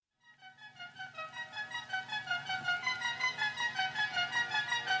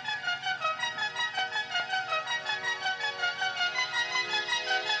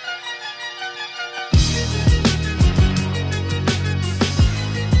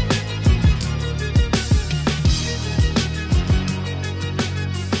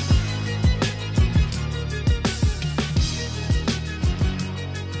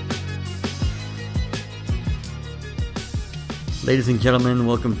Ladies and gentlemen,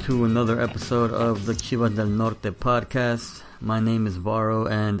 welcome to another episode of the Chivas del Norte podcast. My name is Varo,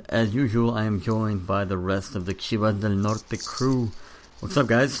 and as usual, I am joined by the rest of the Chivas del Norte crew. What's up,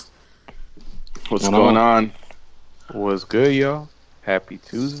 guys? What's going on? What's good, y'all? Happy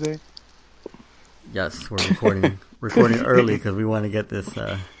Tuesday. Yes, we're recording early because we want to get this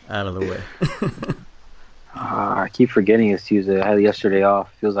out of the way. I keep forgetting it's Tuesday. I had yesterday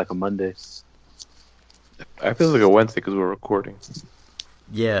off. Feels like a Monday. I feel like a Wednesday because we're recording.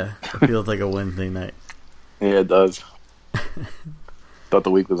 Yeah, it feels like a Wednesday night. Yeah, it does. Thought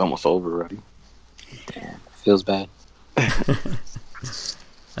the week was almost over already. Damn, feels bad.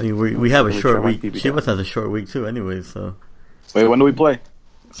 I mean, we have a short week. Chivas has a short week too, anyways. So. Wait, when do we play?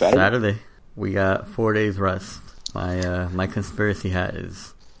 Saturday. We got 4 days rest. My conspiracy hat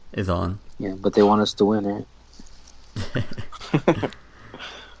is on. Yeah, but they want us to win, right?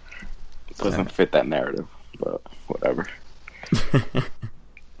 Doesn't fit that narrative, but whatever.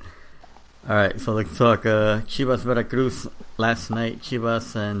 Alright, so let's talk Chivas Veracruz. Last night,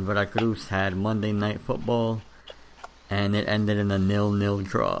 Chivas and Veracruz had Monday Night Football, and it ended in a 0-0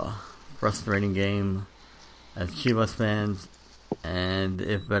 draw. Frustrating game as Chivas fans, and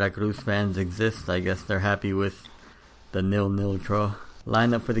if Veracruz fans exist, I guess they're happy with the 0-0 draw.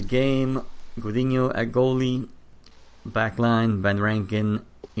 Lineup for the game: Gudiño at goalie, backline Van Rankin,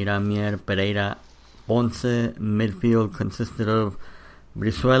 Iramier, Pereira, Ponce. Midfield consisted of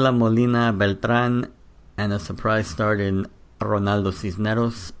Brizuela, Molina, Beltran, and a surprise start in Ronaldo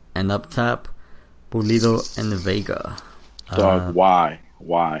Cisneros. And up top, Pulido and Vega. Dog, why?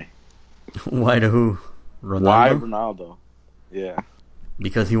 Why to who? Ronaldo? Why Ronaldo? Yeah.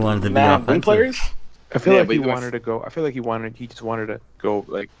 Because he wanted to be offensive. Players? I feel like he wanted to go. I feel like he just wanted to go.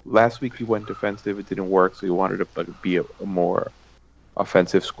 Like last week, he went defensive. It didn't work, so he wanted to be a more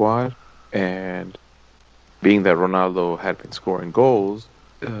offensive squad. And being that Ronaldo had been scoring goals,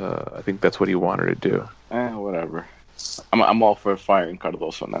 I think that's what he wanted to do. Whatever. I'm all for firing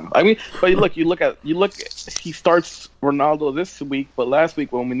Cardoso now. I mean, but you look. He starts Ronaldo this week, but last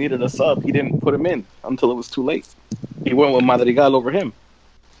week when we needed a sub, he didn't put him in until it was too late. He went with Madrigal over him.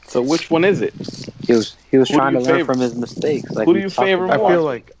 So which one is it? He was trying to learn from his mistakes. Like who do you favor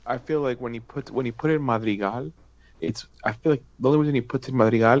more? I feel like when he put in Madrigal, I feel like the only reason he puts in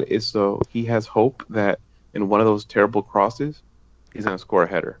Madrigal is so he has hope that in one of those terrible crosses, he's gonna score a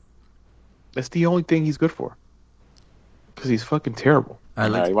header. That's the only thing he's good for. Because he's fucking terrible. All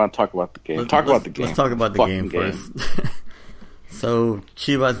right, you want to talk about the game? Let's talk about the game first. So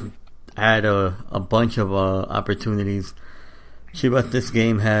Chivas had a bunch of opportunities. Chivas this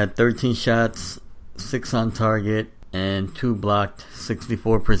game had 13 shots, 6 on target, and 2 blocked,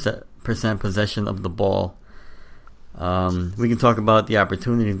 64% possession of the ball. We can talk about the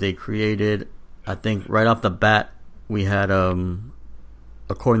opportunities they created. I think right off the bat, we had a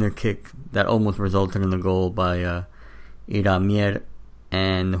corner kick that almost resulted in a goal by Iramier,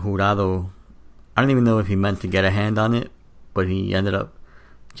 and Jurado, I don't even know if he meant to get a hand on it, but he ended up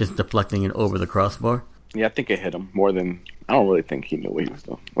just deflecting it over the crossbar. Yeah, I think it hit him more than... I don't really think he knew what he was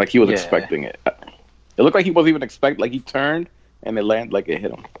doing. Like, he was expecting it. It looked like he wasn't even expecting... Like, he turned, and it landed like it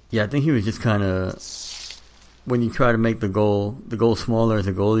hit him. Yeah, I think he was just kind of... When you try to make the goal smaller as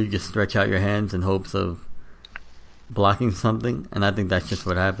a goal, you just stretch out your hands in hopes of blocking something, and I think that's just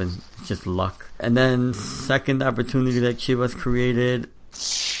what happened. It's just luck. And then second opportunity that Chivas created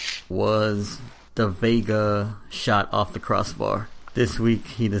was the Vega shot off the crossbar. This week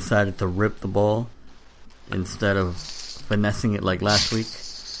he decided to rip the ball instead of finessing it like last week,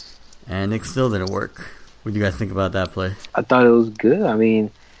 and it still didn't work. What do you guys think about that play? I thought it was good. I mean,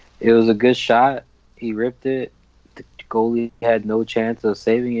 it was a good shot. He ripped it. The goalie had no chance of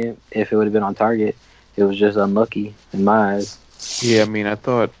saving it if it would have been on target. It was just unlucky in my eyes. Yeah, I mean, I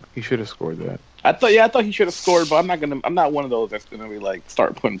thought he should have scored that. I thought he should have scored, but I'm not one of those that's gonna be like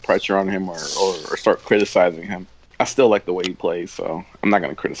start putting pressure on him or start criticizing him. I still like the way he plays, so I'm not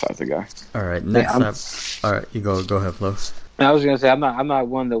gonna criticize the guy. All right, next up. All right, you go ahead, Flo. I was gonna say I'm not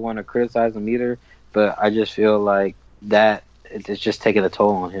one that want to criticize him either, but I just feel like that it's just taking a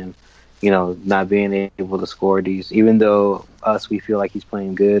toll on him. You know, not being able to score these, even though we feel like he's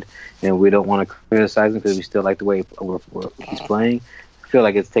playing good, and we don't want to criticize him because we still like the way he's playing. I feel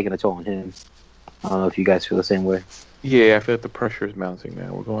like it's taking a toll on him. I don't know if you guys feel the same way. Yeah, I feel like the pressure is mounting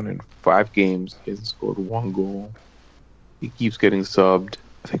now. We're going in 5 games. He hasn't scored 1 goal. He keeps getting subbed.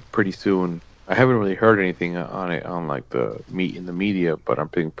 I think pretty soon. I haven't really heard anything on it on like the media, but I'm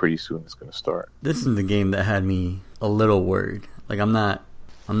thinking pretty soon it's going to start. This is the game that had me a little worried. Like I'm not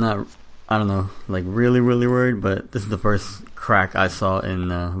I don't know, like really, really worried, but this is the first crack I saw in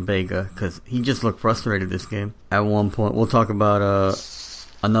Vega, because he just looked frustrated this game. At one point, we'll talk about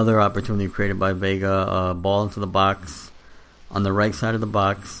another opportunity created by Vega, ball into the box, on the right side of the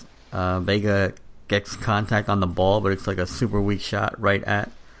box. Vega gets contact on the ball, but it's like a super weak shot right at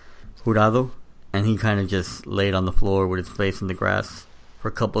Jurado, and he kind of just laid on the floor with his face in the grass for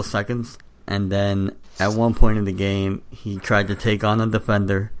a couple of seconds. And then at one point in the game, he tried to take on a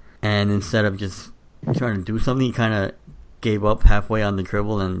defender, and instead of just trying to do something, he kind of gave up halfway on the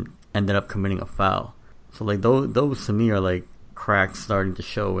dribble and ended up committing a foul. So like those to me are like cracks starting to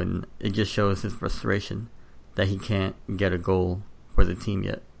show, and it just shows his frustration that he can't get a goal for the team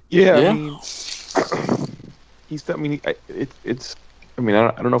yet. Yeah. I mean, he's. I mean, it's. I mean,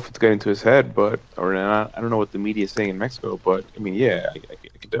 I don't know if it's getting to his head, but I don't know what the media is saying in Mexico, but I mean, yeah, I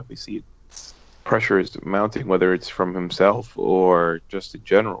can definitely see it. Pressure is mounting, whether it's from himself or just in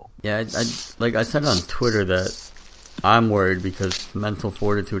general. Yeah, I said on Twitter that I'm worried because mental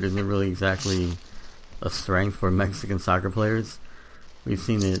fortitude isn't really exactly a strength for Mexican soccer players. We've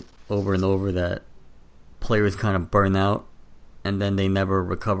seen it over and over that players kind of burn out and then they never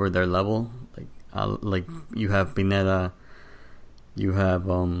recover their level. Like you have Pineda, you have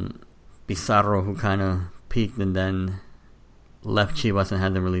Pizarro, who kind of peaked and then left Chivas and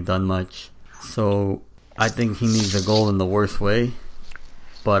hasn't really done much. So I think he needs a goal in the worst way,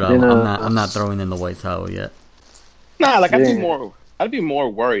 but I'm not throwing in the white towel yet. Nah, like I'd be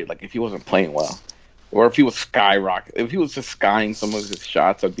more worried like if he wasn't playing well, or if he was skyrocketing. If he was just skying some of his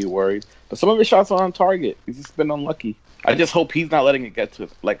shots, I'd be worried. But some of his shots are on target. He's just been unlucky. I just hope he's not letting it get to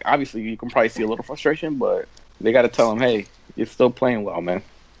it. Like obviously you can probably see a little frustration, but they got to tell him, hey, you're still playing well, man.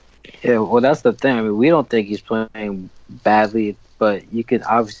 Yeah, well, that's the thing. I mean, we don't think he's playing badly, but you can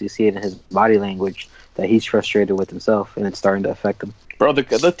obviously see it in his body language that he's frustrated with himself, and it's starting to affect him. Bro,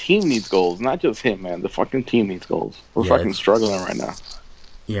 the team needs goals, not just him, man. The fucking team needs goals. We're fucking struggling right now.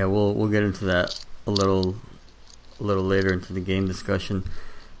 Yeah, we'll get into that a little later into the game discussion.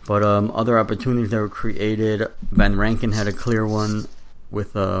 But other opportunities that were created, Van Rankin had a clear one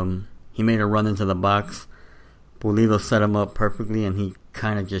with he made a run into the box. Pulido set him up perfectly, and he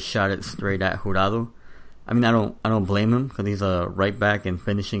kind of just shot it straight at Jurado. I mean, I don't blame him because he's a right back and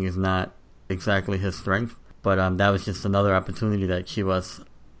finishing is not exactly his strength. But that was just another opportunity that Chivas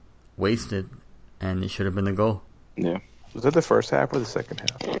wasted, and it should have been a goal. Yeah. Was that the first half or the second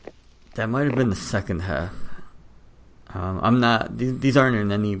half? That might have been the second half. I'm not. These aren't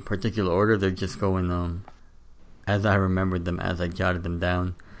in any particular order. They're just going as I remembered them, as I jotted them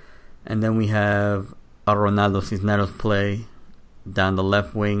down. And then we have a Ronaldo Cisneros play down the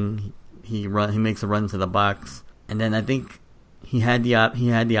left wing. He makes a run to the box, and then I think he had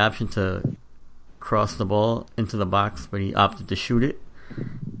the option to cross the ball into the box, but he opted to shoot it.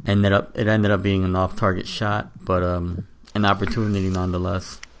 It ended up being an off-target shot, but an opportunity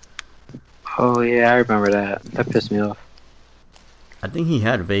nonetheless. Oh yeah, I remember that. That pissed me off. I think he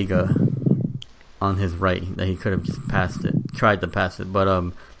had Vega on his right that he could have just tried to pass it, but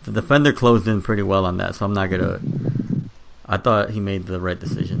the defender closed in pretty well on that, so I'm not gonna. I thought he made the right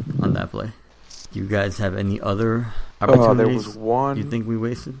decision on that play. Do you guys have any other opportunities there was one you think we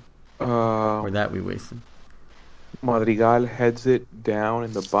wasted? Or that we wasted? Madrigal heads it down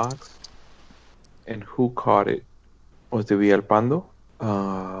in the box, and who caught it? Was it Villalpando?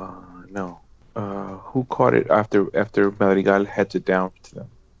 No. Who caught it after Madrigal heads it down to them?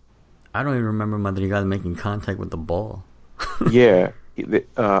 I don't even remember Madrigal making contact with the ball. Yeah.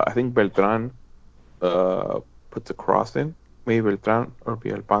 I think Beltran puts a cross in. Maybe Beltran or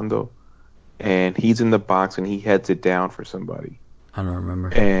Villalpando. And he's in the box and he heads it down for somebody. I don't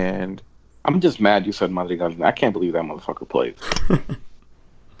remember. And I'm just mad you said Madrigal. I can't believe that motherfucker played.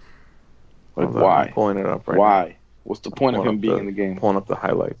 Why? I'm pulling it up right Why? now. What's the point of him being in the game? Pulling up the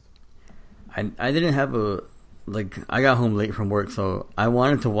highlights. I didn't have I got home late from work, so I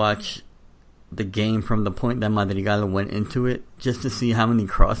wanted to watch the game from the point that Madrigal went into it, just to see how many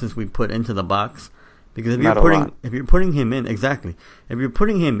crosses we put into the box. Because if you're putting him in, exactly, if you're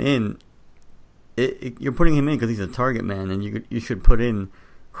putting him in, you're putting him in because he's a target man, and you should put in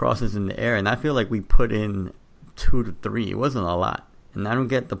crosses in the air. And I feel like we put in 2 to 3. It wasn't a lot, and I don't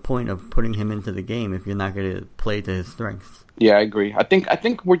get the point of putting him into the game if you're not going to play to his strengths. Yeah, I agree. I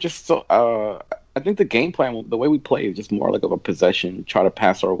think we're just so. I think the game plan, the way we play, is just more like of a possession, try to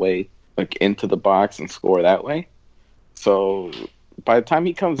pass our way like into the box and score that way. So by the time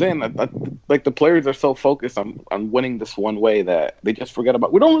he comes in, like the players are so focused on winning this one way that they just forget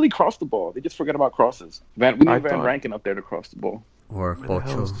about. We don't really cross the ball. They just forget about crosses. We need Van Rankin up there to cross the ball. Or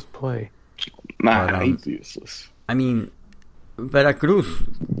Pocho. Play. Nah, he's useless. I mean, Veracruz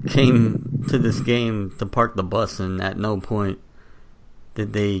came to this game to park the bus, and at no point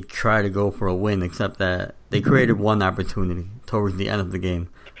did they try to go for a win, except that they created one opportunity towards the end of the game,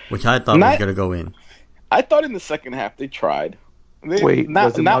 which I thought was going to go in. I thought in the second half they tried. Was it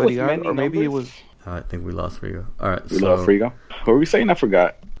Madrigal, or maybe it was... I think we lost Rigo. All right, we lost Rigo. What were we saying? I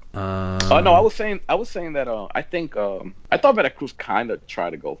forgot. No, I was saying that I thought Veracruz kind of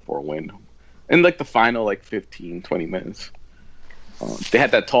tried to go for a win in like the final 15, 20 minutes. They had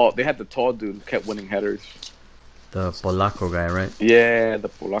the tall dude who kept winning headers. The Polaco guy, right? Yeah, the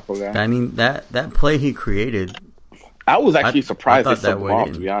Polaco guy. I mean, that play he created. I was actually surprised they subbed him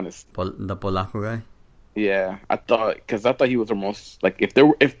off, to be honest. The Polaco guy. Yeah, I thought he was the most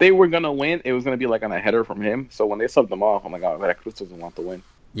if they were gonna win, it was gonna be on a header from him. So when they subbed him off, I'm like, oh, Veracruz doesn't want to win.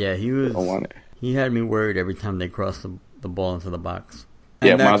 Yeah, he was. Don't want it. He had me worried every time they crossed the ball into the box.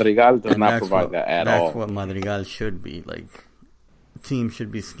 And Madrigal does not provide that at all. That's what Madrigal should be like. Team should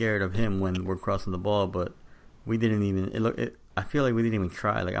be scared of him when we're crossing the ball, but we didn't even. I feel like we didn't even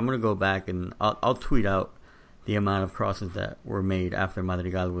try. I'm gonna go back and I'll tweet out the amount of crosses that were made after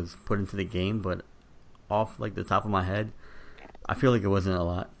Madrigal was put into the game, but off the top of my head, I feel like it wasn't a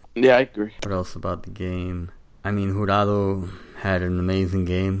lot. Yeah, I agree. What else about the game? I mean, Jurado had an amazing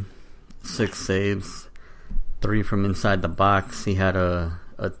game. 6 saves, 3 from inside the box. He had a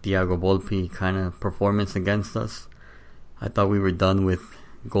Thiago Volpi kind of performance against us. I thought we were done with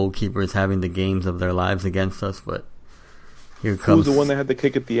goalkeepers having the games of their lives against us, but here comes... Who was the one that had the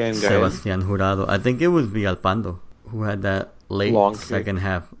kick at the end, guys? Sebastián Jurado. I think it was Villalpando who had that late long second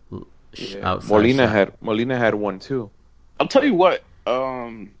half outside Molina had one too. I'll tell you what,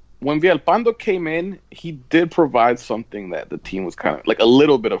 when Villalpando came in, he did provide something that the team was kind of a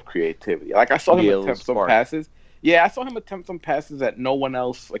little bit of creativity. I saw him attempt some passes. Yeah, I saw him attempt some passes that no one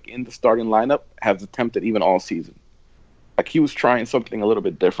else in the starting lineup has attempted even all season. He was trying something a little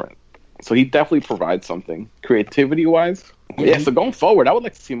bit different. So he definitely provides something creativity wise. Yeah, so going forward, I would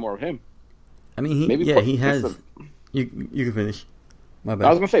like to see more of him. I mean, he has. You can finish. My bad. I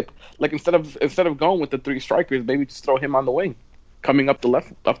was gonna say, instead of going with the 3 strikers, maybe just throw him on the wing, coming up the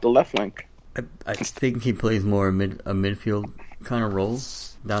left flank. I think he plays more a midfield kind of role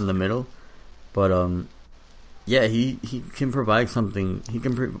down the middle, but yeah, he can provide something. He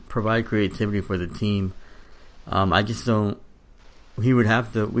can provide creativity for the team. I just don't. We would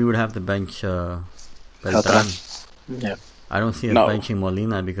have to bench Beltran. Yeah. I don't see us benching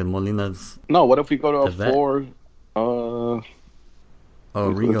Molina because Molina's. No, what if we go to a 4?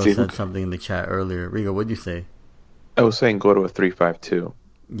 Rigo said something in the chat earlier. Rigo, what'd you say? I was saying go to a 3-5-2.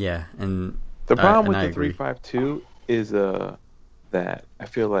 Yeah, and the problem with the 3-5-2 is that I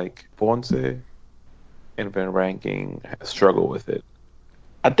feel like Ponce and Van Ranking struggle with it.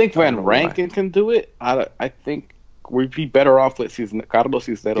 I think Van Rankin can do it. I think we'd be better off with Carlos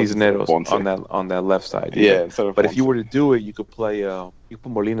Cisneros on that left side. Yeah, but if you were to do it, you could play. You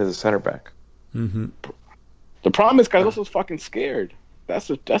put Molina as a center back. Mm-hmm. The problem is Carlos was fucking scared. That's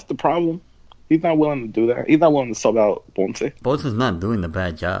the problem. He's not willing to do that. He's not willing to sub out Ponce. Ponce's not doing a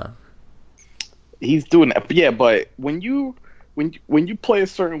bad job. He's doing it. Yeah, but when you play a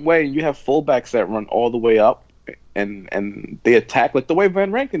certain way and you have fullbacks that run all the way up and they attack the way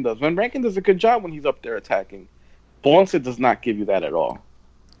Van Rankin does. Van Rankin does a good job when he's up there attacking. Ponce does not give you that at all.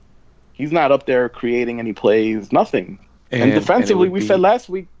 He's not up there creating any plays, nothing. And defensively, we said last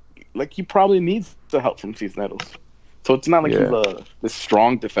week, he probably needs the help from Cisneros. So it's not he's this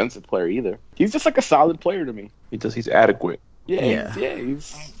strong defensive player either. He's just a solid player to me. He's adequate. Yeah.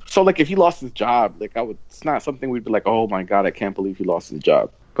 He's so if he lost his job, it's not something we'd be like, oh my god, I can't believe he lost his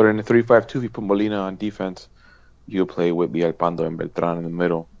job. But in a 3-5-2, if you put Molina on defense, you play with Villalpando and Beltran in the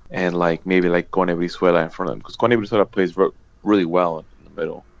middle, and maybe Cone Brizuela in front of them, because Cone Brizuela plays really well in the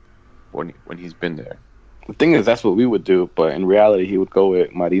middle when he's been there. The thing is, that's what we would do, but in reality, he would go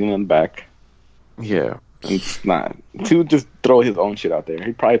with Marina in the back. Yeah, it's not. He would just throw his own shit out there.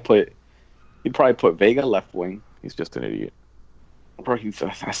 He'd probably put Vega left wing. He's just an idiot. Bro,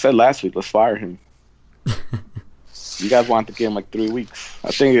 I said last week, let's fire him. You guys want to give him 3 weeks.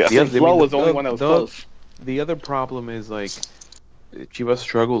 I think Flo was the only one that was close. The other problem is Chivas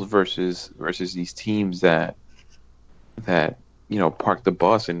struggles versus these teams that park the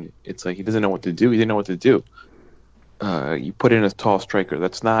bus, and it's he doesn't know what to do. He didn't know what to do. You put in a tall striker.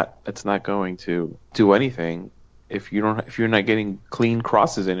 That's not going to do anything if you're not getting clean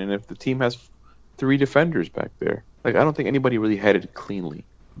crosses in, and if the team has 3 defenders back there. I don't think anybody really headed cleanly.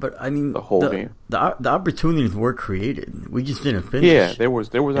 But I mean, the whole game, the opportunities were created. We just didn't finish. Yeah, there was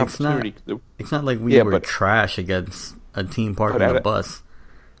opportunity. It's not like we were trash against a team parking the bus.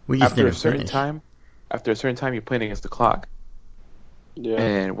 We just didn't finish. After a certain time, you're playing against the clock. Yeah.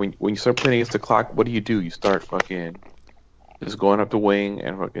 And when you start playing against the clock, what do? You start fucking just going up the wing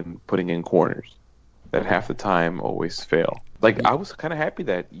and fucking putting in corners that half the time always fail. Like, I was kind of happy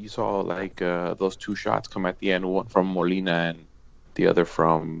that you saw like those two shots come at the end, one from Molina and the other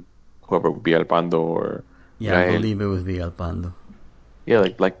from whoever, Villalpando or Yeah, I believe it was Villalpando. Yeah,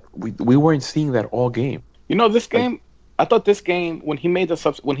 like we weren't seeing that all game. You know, this game, I thought this game, when he made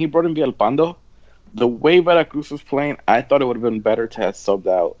when he brought in Villalpando, the way Veracruz was playing, I thought it would have been better to have subbed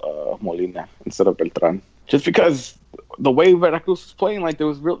out Molina instead of Beltran. Just because the way Veracruz was playing, like, there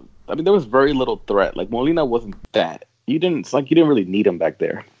was very little threat. Like, Molina wasn't that. You didn't really need him back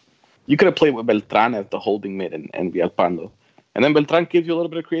there. You could have played with Beltran as the holding mid and Villalpando. And then Beltran gives you a little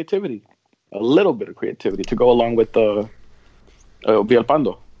bit of creativity to go along with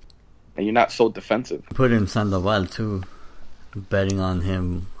Villalpando. And you're not so defensive. Put in Sandoval too, betting on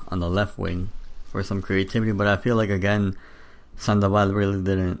him on the left wing for some creativity, but I feel like, again, Sandoval really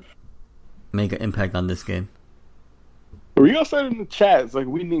didn't make an impact on this game. Rio said in the chat, it's like,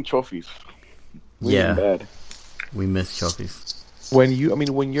 we need trophies. We miss trophies. When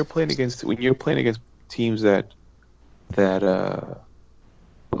you're playing against teams that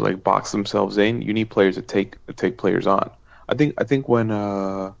like box themselves in, you need players to take players on. I think when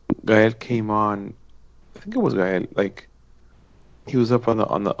Gael came on, I think it was Gael, like, he was up on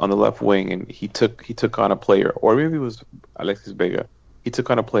the left wing and he took on a player, or maybe it was Alexis Vega. He took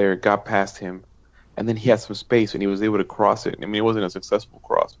on a player, got past him, and then he had some space and he was able to cross it. I mean, it wasn't a successful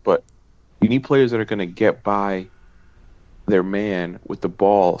cross, but you need players that are going to get by their man with the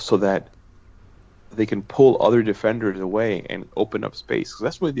ball so that they can pull other defenders away and open up space. Because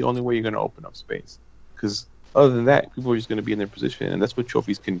that's really the only way you're going to open up space. Because other than that, people are just going to be in their position, and that's what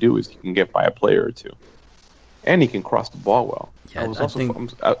trophies can do, is he can get by a player or two. And he can cross the ball well. Yeah, I was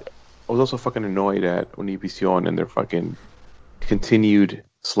also fucking annoyed at Univision and their fucking continued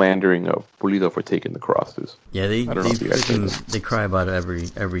slandering of Pulido for taking the crosses. Yeah, they cry about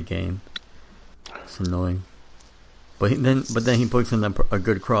it every game. It's annoying. But then he puts in a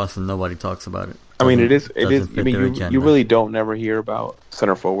good cross and nobody talks about it. I mean, it is. I mean, you really don't never hear about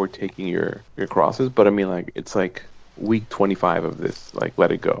center forward taking your crosses, but I mean, like, it's like week 25 of this. Like,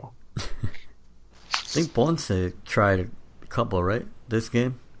 let it go. I think Ponce tried a couple, right? This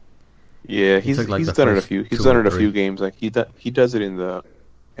game. Yeah, he's done it a few. He's done it a few games. Like, he does it in the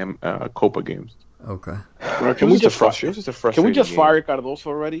Copa games. Okay. Bro, can we just fire Cardoso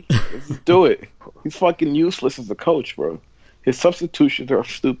already? Let's just do it. He's fucking useless as a coach, bro. His substitutions are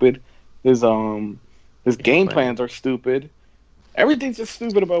stupid. His game plans are stupid. Everything's just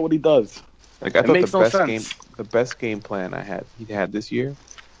stupid about what he does. Like, I thought the best game plan he had this year,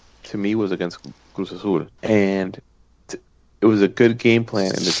 to me, was against Cruz Azul, and it was a good game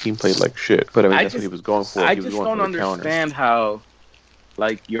plan, and the team played like shit. But I mean, that's what he was going for. I just don't understand how,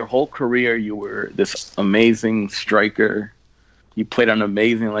 like, your whole career you were this amazing striker. You played on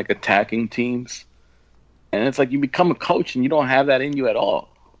amazing, like, attacking teams, and it's like you become a coach and you don't have that in you at all.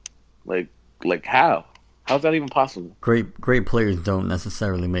 Like how? How's that even possible? Great players don't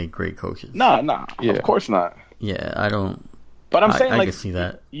necessarily make great coaches. No, yeah. Of course not. Yeah, I don't. But I'm saying, I like, can see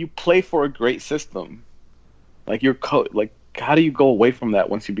that. You play for a great system. Like, your coach, like, how do you go away from that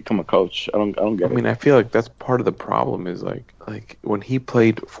once you become a coach? I don't get it. I mean, I feel like that's part of the problem is like when he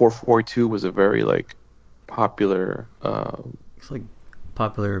played 4-4-2 was a very, like, popular. It's like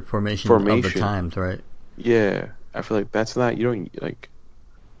popular formation of the times, right? Yeah, I feel like that's not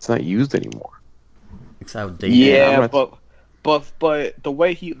it's not used anymore. It's outdated. Yeah, but the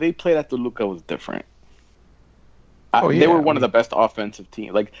way they played at Toluca was different. They were one of the best offensive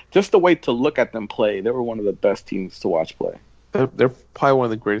teams. Like, just the way to look at them play, they were one of the best teams to watch play. They're probably one of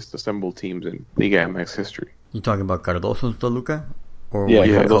the greatest assembled teams in Liga MX history. You talking about Cardoso's Toluca? Or when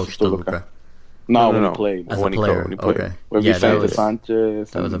he coached Toluca? No, when he played. As a player, okay. With Vicente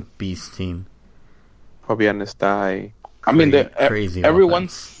Sanchez. That was a beast team. Fabian Estay. I mean, crazy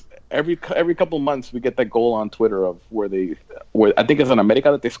every couple months we get that goal on Twitter of where I think it's in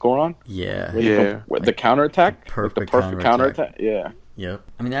America that they score on. Yeah. The counterattack. The perfect counterattack. Yeah. Yep.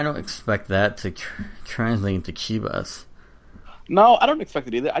 I mean, I don't expect that to translate into Chivas. No, I don't expect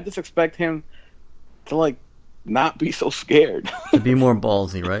it either. I just expect him to, like, not be so scared. To be more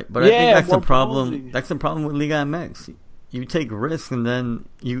ballsy, right? But I think that's the problem. Ballsy. That's the problem with Liga MX. You take risks and then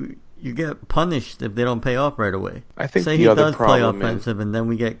you get punished if they don't pay off right away. I think he does play offensive, and then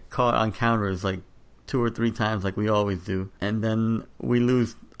we get caught on counters like 2 or 3 times, like we always do, and then we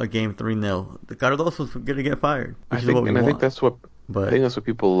lose a game 3-0. The Cardoso's going to get fired. I think that's what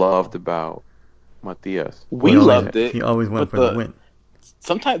people loved about Matias. We loved it. He always went for the win.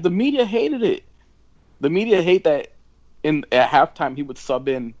 Sometimes the media hated it. The media hate that at halftime he would sub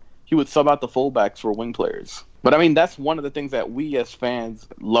out the fullbacks for wing players. But I mean, that's one of the things that we as fans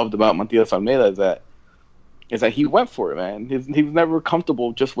loved about Matias Almeida is that he went for it, man. He was never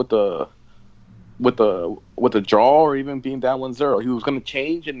comfortable just with the draw or even being down 1-0. He was going to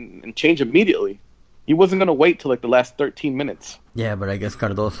change and change immediately. He wasn't going to wait till like the last 13 minutes. Yeah, but I guess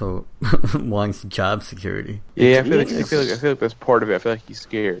Cardoso wants job security. Yeah, I feel like that's part of it. I feel like he's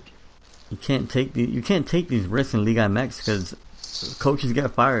scared. You can't take these risks in Liga MX because coaches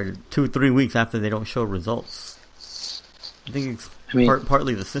get fired 2-3 weeks after they don't show results. I think it's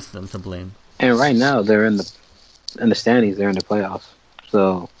partly the system to blame. And right now they're in the standings. They're in the playoffs.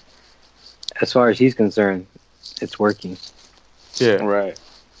 So as far as he's concerned, it's working. Yeah, right.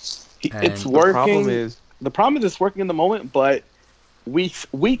 It's working. The problem is it's working in the moment, but we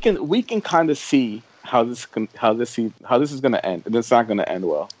can kind of see how this is going to end, and it's not going to end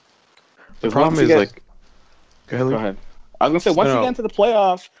well. The problem is go ahead. I was going to say once you get into the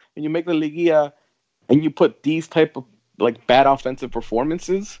playoffs and you make the Liguilla and you put these type of like bad offensive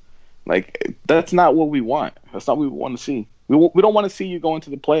performances, like that's not what we want. That's not what we want to see. We don't want to see you go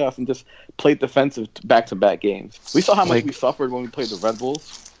into the playoffs and just play defensive back-to-back games. We saw how much we suffered when we played the Red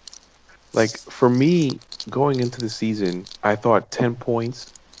Bulls. Like, for me, going into the season, I thought 10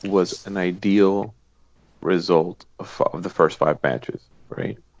 points was an ideal result of the first 5 matches,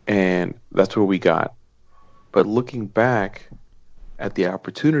 right? And that's what we got. But looking back at the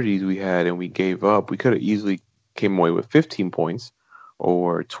opportunities we had and we gave up, we could have easily came away with 15 points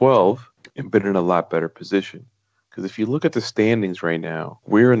or 12 and been in a lot better position. Because if you look at the standings right now,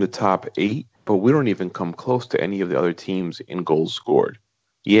 we're in the top 8, but we don't even come close to any of the other teams in goals scored.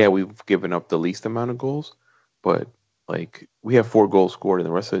 Yeah, we've given up the least amount of goals, but like we have 4 goals scored and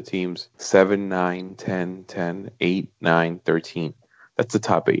the rest of the teams 7, 9, 10, 10, 8, 9, 13. That's the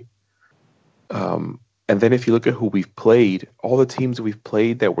top 8. And then if you look at who we've played, all the teams that we've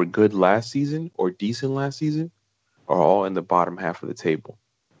played that were good last season or decent last season are all in the bottom half of the table.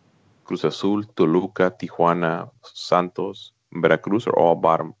 Cruz Azul, Toluca, Tijuana, Santos, Veracruz are all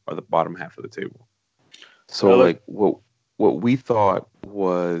the bottom half of the table. So like what we thought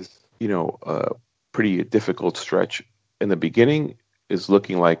was, a pretty difficult stretch in the beginning is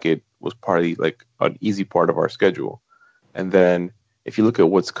looking like it was partly like an easy part of our schedule. And then if you look at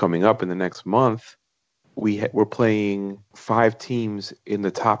what's coming up in the next month, we're playing 5 teams in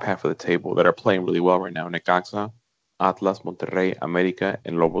the top half of the table that are playing really well right now. Necaxa, Atlas, Monterrey, America,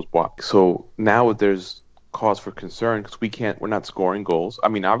 and Lobos BUAP. So now there's cause for concern because we're not scoring goals. I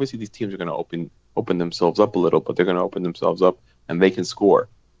mean, obviously these teams are going to open themselves up a little, but they're going to open themselves up and they can score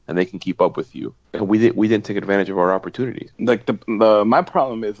and they can keep up with you. And we didn't take advantage of our opportunities. Like my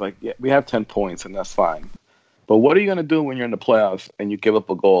problem is we have 10 points and that's fine. But what are you going to do when you're in the playoffs and you give up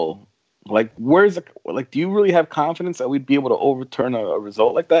a goal? Like, do you really have confidence that we'd be able to overturn a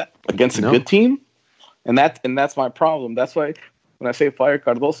result like that against a good team? And that's my problem. That's why when I say fire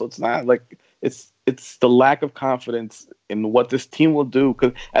Cardoso, it's not like it's the lack of confidence in what this team will do.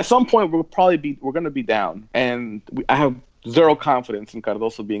 Because at some point we're going to be down, and I have zero confidence in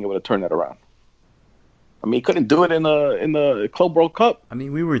Cardoso being able to turn that around. I mean, he couldn't do it in the Club World Cup. I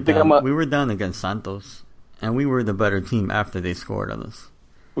mean, we were down against Santos, and we were the better team after they scored on us.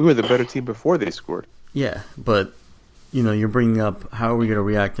 We were the better team before they scored. Yeah, but you're bringing up how are we going to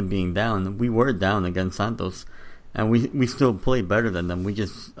react to being down? We were down against Santos, and we still played better than them. We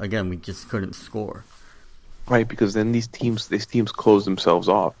just couldn't score. Right, because then these teams close themselves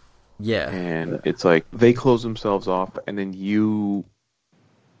off. Yeah. And it's like they close themselves off, and then you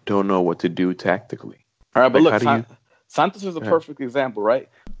don't know what to do tactically. All right, but look, Santos is a perfect example, right?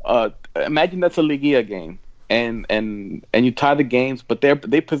 Imagine that's a Liguilla game, and you tie the games, but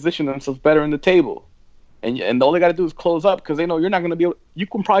they position themselves better in the table. And all they got to do is close up because they know you're not going to be able. You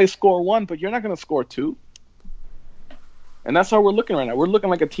can probably score 1, but you're not going to score 2. And that's how we're looking right now. We're looking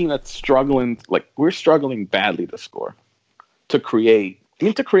like a team that's struggling. Like we're struggling badly to score, to create.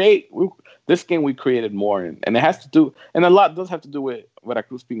 This game we created more, and it has to do, and a lot does have to do with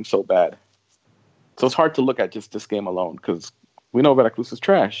Veracruz being so bad. So it's hard to look at just this game alone because we know Veracruz is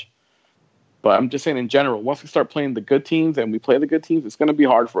trash. But I'm just saying in general, once we start playing the good teams and we play the good teams, it's going to be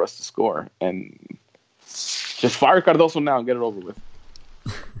hard for us to score. And just fire Cardoso now and get it over with.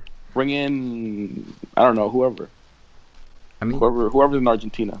 Bring in, I don't know, whoever. I mean, whoever's in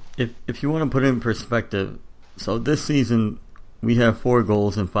Argentina. If you want to put it in perspective, so this season we have 4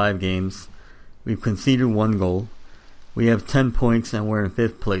 goals in 5 games. We've conceded 1 goal. We have 10 points and we're in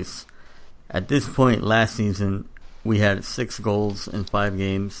 5th place. At this point last season, we had 6 goals in 5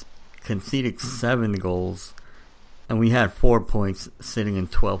 games, conceded 7 goals, and we had 4 points sitting in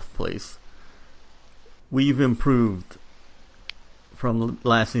 12th place. We've improved from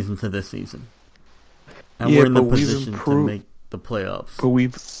last season to this season, and Yeah, we're in the but we've position to improved- make the playoffs. But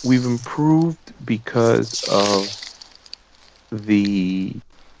we've improved because of the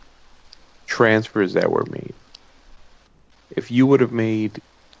transfers that were made. If you would have made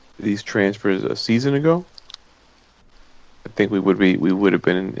these transfers a season ago, I think we would have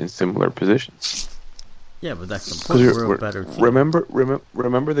been in similar positions. Yeah, but that's the point. We're a better team.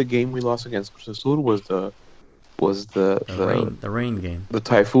 Remember the game we lost against Cruz Azul was the rain game. The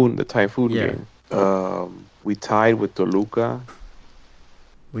typhoon Yeah. game. We tied with Toluca.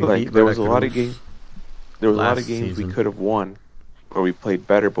 We Like beat there was a Veracruz lot of games. There was a lot last of games season. we could have won, where we played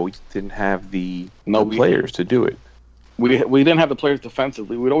better, but we just didn't have the we- players to do it. We didn't have the players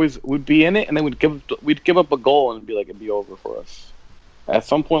defensively. We'd be in it, and then we'd give up a goal, and it'd be like it'd be over for us. At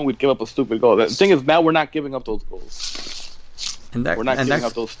some point, we'd give up a stupid goal. The thing is, now we're not giving up those goals. And We're not giving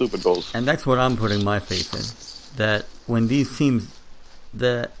up those stupid goals. And that's what I'm putting my faith in. That when these teams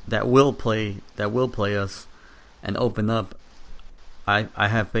that will play us and open up, I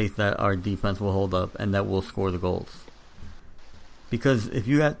have faith that our defense will hold up and that we'll score the goals. Because if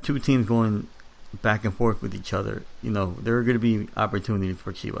you got two teams going back and forth with each other, there are going to be opportunities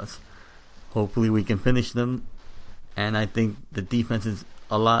for Chivas. Hopefully we can finish them, and I think the defense is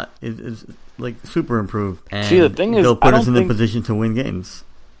like super improved. And See, the thing is, they'll I put us don't in a think- position to win games.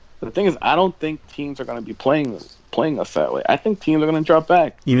 The thing is, I don't think teams are going to be playing us that way. I think teams are going to drop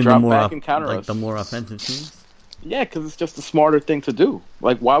back, Even drop the more back and counter like us. the more offensive teams. Yeah, because it's just a smarter thing to do.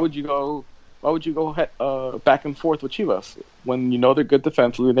 Like, why would you go back and forth with Chivas when you know they're good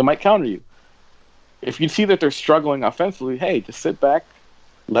defensively? They might counter you. If you see that they're struggling offensively, hey, just sit back,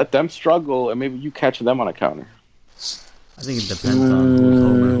 let them struggle, and maybe you catch them on a counter. I think it depends on who's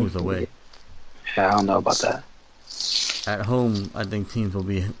home and who's away. Yeah, I don't know about that. At home, I think teams will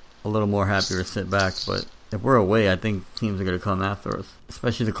be a little more happier to sit back, but if we're away, I think teams are going to come after us,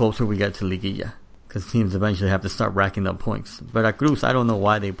 especially the closer we get to Liguilla, because teams eventually have to start racking up points. Veracruz, I don't know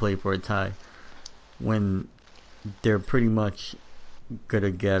why they play for a tie when they're pretty much going to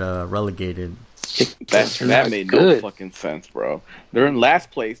get relegated. That made no fucking sense, bro. They're in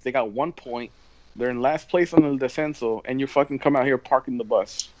last place. They got 1 point. They're in last place on the descenso, and you fucking come out here parking the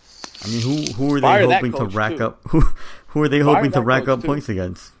bus. I mean, who are they Fire that hoping to coach, rack too. up? Who are they hoping to that rack coach, up too. points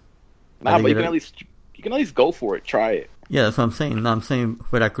against? Nah, but you can at least go for it. Try it. Yeah, that's what I'm saying. No, I'm saying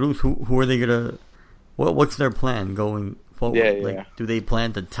Veracruz. Who are they gonna? What's their plan going forward? Yeah. Like, do they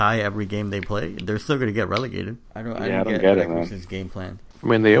plan to tie every game they play? They're still gonna get relegated. I don't get it, man. Veracruz's game plan. I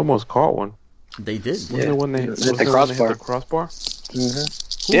mean, they almost caught one. They did. Wasn't it when they hit the crossbar?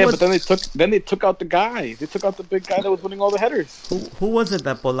 Mm-hmm. Yeah, was- but then they took out the guy. They took out the big guy that was winning all the headers. Who was it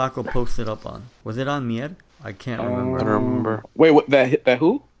that Polaco posted up on? Was it on Mier? I can't remember. I don't remember. Wait, what? That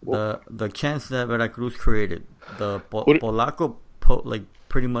who? The chance that Veracruz created, the What- Polaco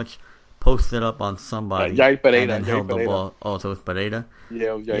pretty much posted up on somebody Jair Pereira, and then Jair held the Pereira. ball. Oh, so it's Pereira.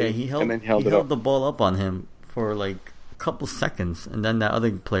 Yeah, He held and then held he it held up. the ball up on him for like a couple seconds, and then that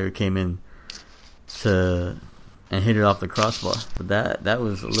other player came in and hit it off the crossbar. But that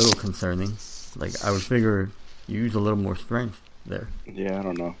was a little concerning. Like, I would figure you use a little more strength there. Yeah, I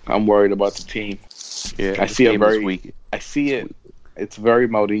don't know. I'm worried about the team. Yeah, I this see a game this very. week. I see it. It's very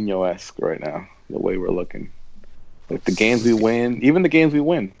Mourinho-esque right now. The way we're looking. Like the games we win, even the games we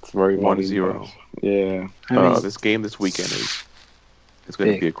win, it's very 1-0. Yeah. This game this weekend is going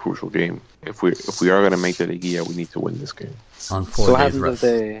to Big. be a crucial game. If we are going to make the Liguilla, we need to win this game. On So 4 what days happens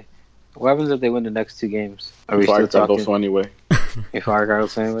rest. what happens if they win the next two games? Are we Fire still Cardoso talking? anyway. If fire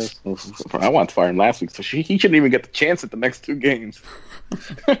Carlos anyways? I want to fire him last week, so he shouldn't even get the chance at the next two games.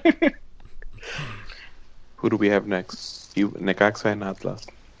 Who do we have next? Necaxa and Atlas.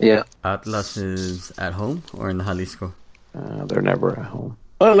 Yeah. Atlas is at home or in Jalisco? They're never at home.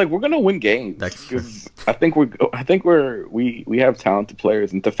 Well, like, we're gonna win games. That's true. 'Cause I think we have talented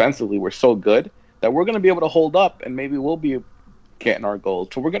players, and defensively we're so good that we're gonna be able to hold up, and maybe we'll be getting our goals.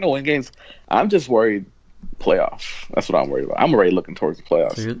 So we're gonna win games. I'm just worried playoffs. That's what I'm worried about. I'm already looking towards the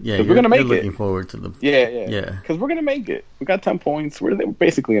playoffs. So we're gonna make you're looking it. forward to the. Yeah. Yeah. Because we're gonna make it. We got 10 points. We're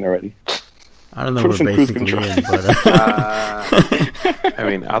basically in already. I don't know. Put us We're in cruise basically control. in, but I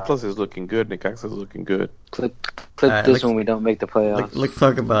mean, Atlas is looking good. Necaxa is looking good. Clip Alright, this let's- when we don't make the playoffs. let's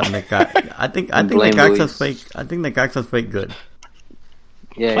talk about Necaxa. I think Blame Necaxa's Luis. fake. I think Necaxa's fake good.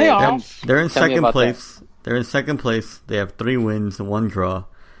 Yeah, Playoffs. They're in Tell me second about place. They're in second place. They have 3 wins and 1 draw.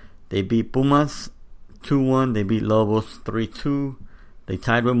 They beat Pumas 2-1. They beat Lobos 3-2. They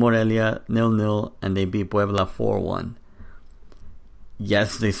tied with Morelia 0-0, and they beat Puebla 4-1.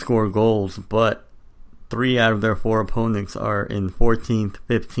 Yes, they score goals, but 3 out of their 4 opponents are in 14th,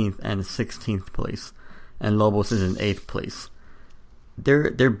 15th, and 16th place, and Lobos is in 8th place.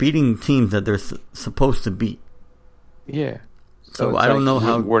 they're beating teams that they're supposed to beat. Yeah. So I don't know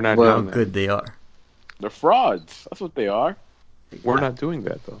how doing good they are. They're frauds. That's what they are. We're not doing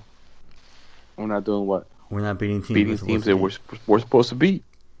that though. We're not doing what? We're not beating teams that we're supposed to beat.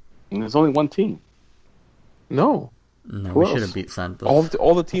 And there's only one team. No. No, we should have beat Santos.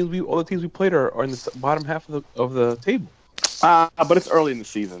 All the teams we played are in the bottom half of the table. But it's early in the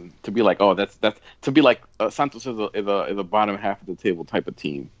season to be like, oh, that's to be like Santos is a bottom half of the table type of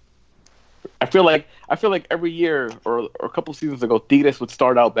team. I feel like every year or a couple seasons ago, Tigres would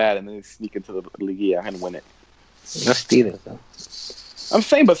start out bad and then they sneak into the Liguilla and win it. That's Tigres, though. I'm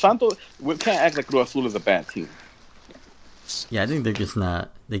saying, but Santos, we can't act like Cruz Azul is a bad team. Yeah, I think they're just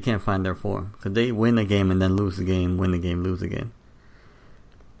not. They can't find their form because they win a game and then lose the game, win the game, lose the game.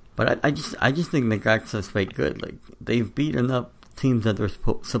 But I just think Necaxa's fake good. Like they've beaten up teams that they're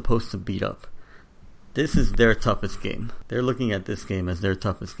supposed to beat up. This is their toughest game. They're looking at this game as their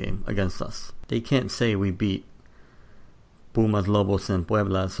toughest game against us. They can't say we beat Pumas, Lobos, and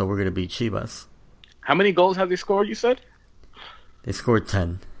Puebla, so we're gonna beat Chivas. How many goals have they scored? You said they scored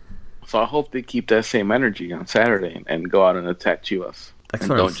 10. So I hope they keep that same energy on Saturday and go out and attack Chivas. And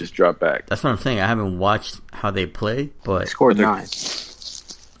don't just drop back. That's what I'm saying. I haven't watched how they play, but they scored 9.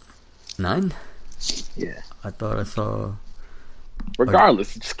 9? Yeah. I thought I saw.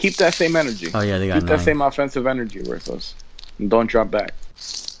 Regardless, just keep that same energy. Oh yeah, they got keep 9. That same offensive energy with us, and don't drop back.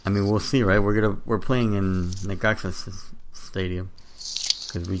 I mean, we'll see, right? We're playing in Necaxa's stadium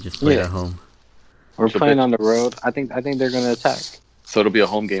because we just played at home. We're playing on the road. I think they're going to attack. So it'll be a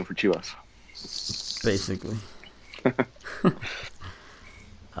home game for Chivas. Basically.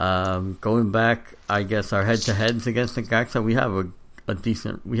 Going back, I guess our head-to-heads against Necaxa, we have a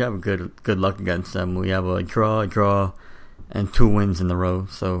good luck against them. We have a draw, and 2 wins in a row.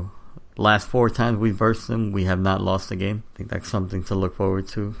 So last 4 times we versed them, we have not lost a game. I think that's something to look forward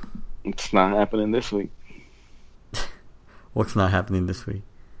to. It's not happening this week. What's not happening this week?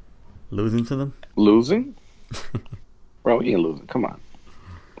 Losing to them? Losing? Bro, we ain't losing. Come on.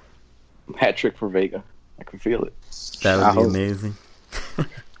 Hat trick for Vega. I can feel it. That would be amazing.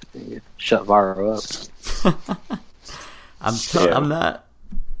 Shut Varo up. I'm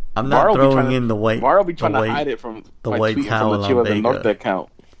not throwing in the white. Varo be trying to hide it from the white towel on Vega. North account.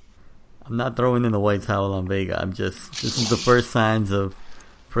 I'm not throwing in the white towel on Vega. This is the first signs of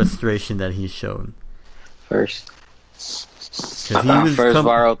frustration that he's shown. First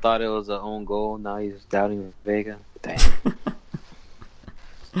Varo thought it was an own goal. Now he's doubting Vega. Damn.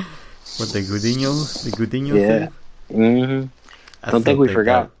 What, the Gudinho yeah. Mm-hmm. I don't think we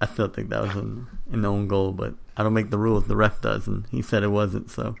forgot. I still think that was an own goal, but I don't make the rules. The ref does, and he said it wasn't,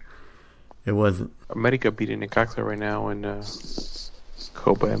 so it wasn't. America beating Necaxa right now in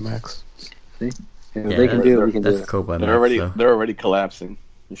Copa MX. See? If they can do it, we can do it. Copa MX, they're already collapsing.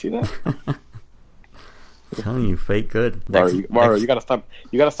 You see that? I'm telling you, fake good. Varo, you gotta stop.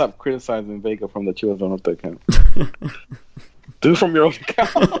 You gotta stop criticizing Vega from the Chivas Norte account. Do it from your own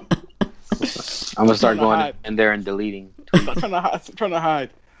account. I'm gonna start going in there and deleting. I'm trying to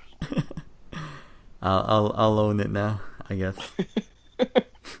hide. I'll own it now, I guess.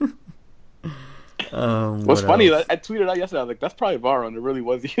 What's funny? I tweeted out yesterday. I was like, "That's probably Varo," and it really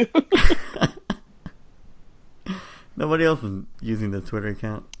was you. Nobody else was using the Twitter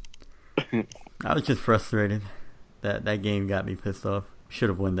account. I was just frustrated. That game got me pissed off. Should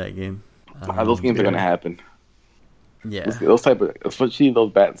have won that game. Those games are gonna happen. Yeah, those type of, especially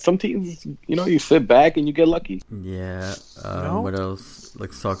those bad. Some teams, you sit back and you get lucky. Yeah. What else?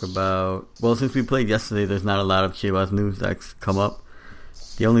 Let's talk about. Well, since we played yesterday, there's not a lot of Chivas news that's come up.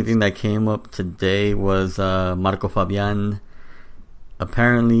 The only thing that came up today was Marco Fabian.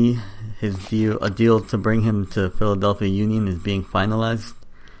 Apparently, a deal to bring him to Philadelphia Union is being finalized.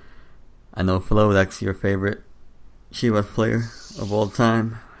 I know, Flo, that's your favorite Chivas player of all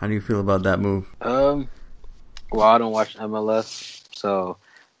time. How do you feel about that move? Well, I don't watch MLS, so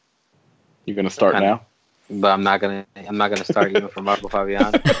you're gonna start now. But I'm not gonna start even for Marco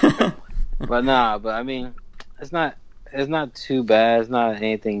Fabian. But I mean, it's not too bad. It's not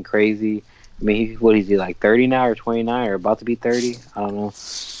anything crazy. I mean, what is he, like 30 now or 29 or about to be 30? I don't know.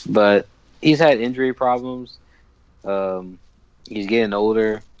 But he's had injury problems. He's getting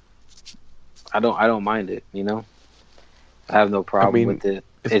older. I don't mind it. I have no problem with it.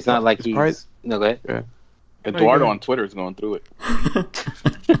 It's not like he's. No, go ahead. Yeah. Eduardo on Twitter is going through it.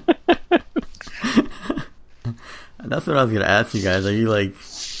 That's what I was gonna ask you guys. Are you like,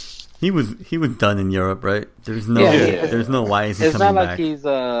 he was done in Europe, right? There's no why is he it's coming It's not like back? he's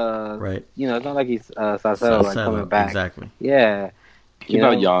right. It's not like he's Salcedo like coming back. Exactly. Yeah. He's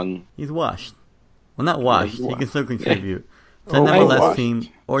not young. He's washed. Well, not washed. He can still contribute to an he's MLS washed. team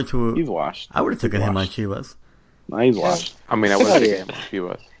or to. He's washed. I would have taken He's him on washed. Chivas. No, he's washed. I mean, I would have taken him if he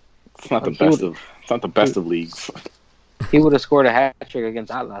was. It's not the best of. It's not the best of leagues. He would have scored a hat trick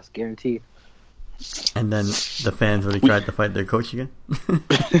against Atlas, guaranteed. And then the fans would have tried to fight their coach again.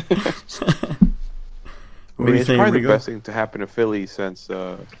 I mean, it's probably the best thing to happen to Philly since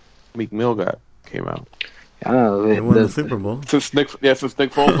Meek Mill came out. I don't know. They won the Super Bowl. Since Nick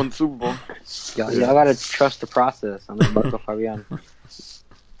Foles won the Super Bowl. Y'all gotta trust the process. I mean, Marco Fabian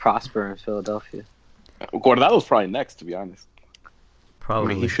prosper in Philadelphia. Guardado's probably next, to be honest. I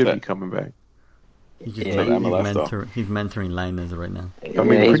Probably. mean, he should be coming back. He's, just Yeah, he's mentoring Linus right now. I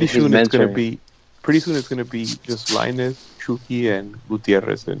mean, Yeah, pretty he's soon it's gonna mentoring. be just Linus, Chucky, and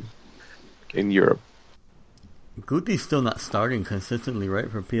Gutierrez in Europe. Guti's still not starting consistently, right,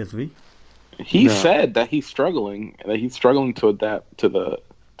 for PSV? He No. said that he's struggling to adapt to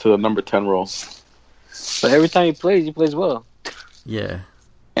the number 10 role. But every time he plays well. Yeah.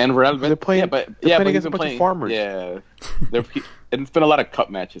 And Real They're playing- but they're playing he's against been a bunch of playing- farmers. Yeah, and it's been a lot of cup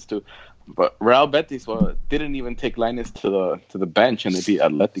matches too. But Real Betis didn't even take Linus to the bench, and they beat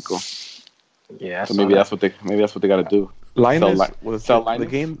Atletico. Yeah, So maybe that's what they got to do. Linus Sell was sell the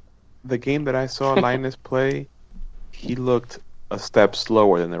Linus? game that I saw Linus play. He looked a step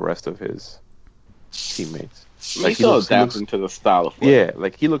slower than the rest of his teammates. He's still adapting to the style of play. Yeah,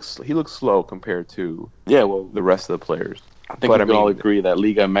 like he looks slow compared to Yeah. Well, the rest of the players I think we can all agree that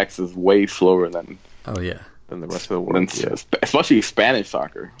Liga MX is way slower than Oh, yeah. than the rest of the world. Yeah. especially Spanish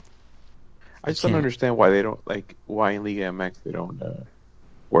soccer. I just don't understand why they don't why in Liga MX they don't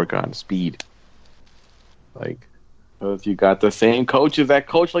work on speed. Like, Because you got the same coaches that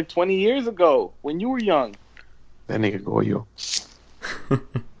coached like 20 years ago when you were young. that nigga Goyo.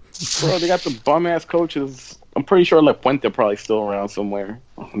 Bro, they got the bum ass coaches. I'm pretty sure La Puente probably still around somewhere.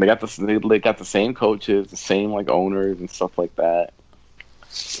 They got the same coaches, the same like owners and stuff like that.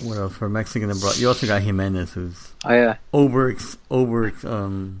 What else for Mexican abroad? You also got Jimenez, who's Oh yeah. over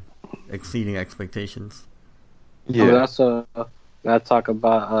exceeding expectations. Yeah, We also gotta talk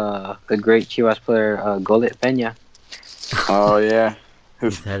about the great Chivas player Golet Peña. Oh yeah,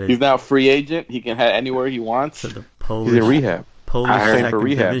 He's he's now a free agent. He can head anywhere he wants. To the he's Polish, in rehab. Polish I heard Staying for second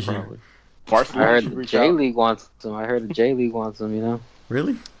rehab, division. probably. I Barcelona heard should the reach J out. League wants him. I heard the J League wants him. You know,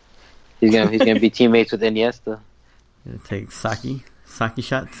 Really? he's gonna be teammates with Iniesta. Gonna take Saki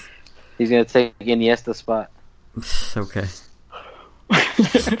shots. He's gonna take Iniesta's spot. Okay.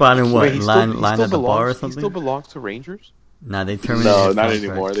 Spotting what? Wait, he line still at the belongs, bar or He something? still belongs to Rangers? Nah, they terminated. No, his not contract.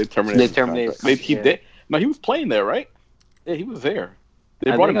 anymore. They terminated. They terminated his contract. He yeah. did. No, he was playing there, right? Yeah, he was there.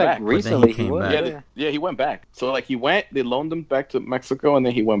 They I brought him think, back. recently. came was, back. Yeah, he went back. So like he went, they loaned him back to Mexico, and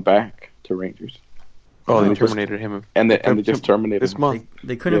then he went back to Rangers, Oh, they Oh, terminated him. and they just terminated this him. month.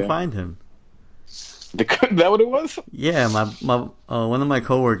 They couldn't Yeah. find him. Is that what it was? Yeah, my one of my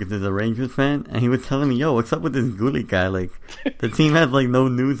coworkers is a Rangers fan, and he was telling me, "Yo, what's up with this Gullit guy? Like, the team has like no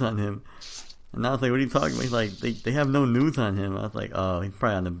news on him." And I was like, "What are you talking about?" He's like, "They have no news on him." I was like, "Oh, he's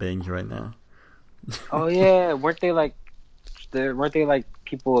probably on the binge right now." Oh yeah, weren't they like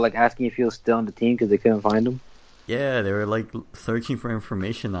people like asking if he was still on the team because they couldn't find him? Yeah, they were like searching for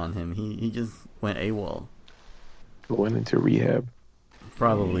information on him. He just went AWOL. Went into rehab.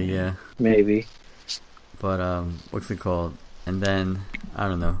 Probably, yeah. Maybe. But what's it called? And then I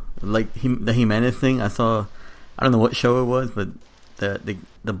don't know, like the Jimenez thing. I saw, I don't know what show it was, but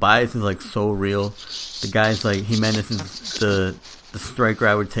the bias is like so real. The guy's like, Jimenez is the striker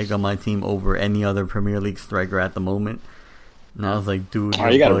I would take on my team over any other Premier League striker at the moment. And I was like, dude, Oh,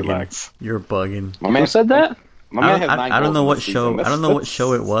 you're you gotta bugging. relax. You're bugging. My man Who said that? My man has I 9 don't goals know in what this show. season. I don't know what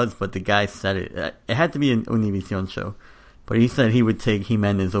show it was, but the guy said it. It had to be an Univision show, but he said he would take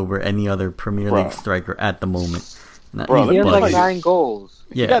Jimenez over any other Premier League Bro. striker at the moment. And Bro, he's He has bugging. like bugging. 9 goals.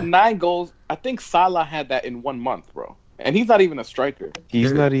 He got 9 goals. I think Salah had that in 1 month, bro. And he's not even a striker.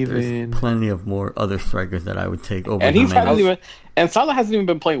 He's not There's even. plenty of more other strikers that I would take over. And Jimenez. Salah hasn't even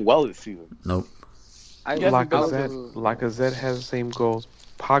been playing well this season. Nope. Lacazette has the same goals.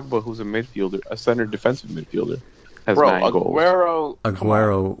 Pogba, who's a midfielder, a center defensive midfielder, has Bro, 9 goals.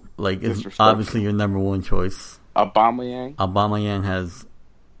 Aguero, like, is Disrespectful. obviously your number one choice. Aubameyang. Aubameyang has,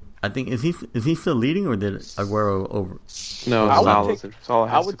 I think, is he still leading, or did Aguero over? No, I would Salah I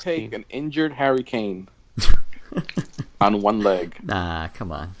has would 16. take an injured Harry Kane on one leg. Nah,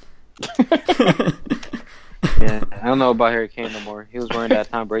 come on. Yeah, I don't know about Harry Kane no more. He was wearing that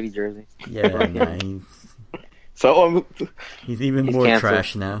Tom Brady jersey. Yeah, nah, So he's even He's more canceled.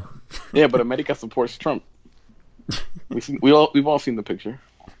 trash now. yeah, but America supports Trump. We've all seen the picture.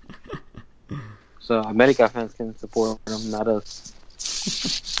 So America fans can support him, not us.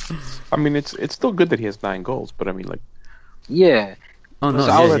 I mean, it's still good that he has 9 goals, but I mean, like, Yeah, Oh no, So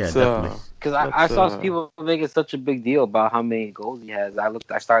yeah, let's, definitely. because I saw people making such a big deal about how many goals he has.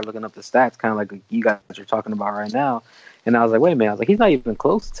 I started looking up the stats, kind of like you guys are talking about right now, and I was like, wait a minute, I was like, he's not even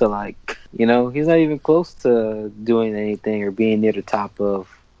close to he's not even close to doing anything or being near the top of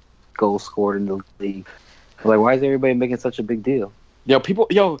goals scored in the league. Like, why is everybody making such a big deal?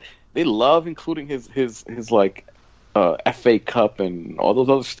 They love including his like FA Cup and all those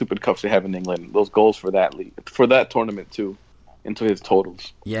other stupid cups they have in England. Those goals for that league, for that tournament too, into his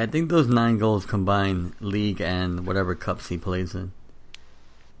totals. Yeah, I think those 9 goals combine league and whatever cups he plays in.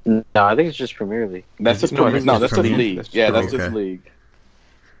 No, I think it's just Premier League. That's just No, Premier. that's No, just that's just Premier. league. That's Yeah, true. that's just Okay. league.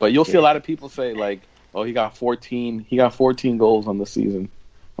 But you'll see a lot of people say like, "Oh, he got 14. He got 14 goals on the season."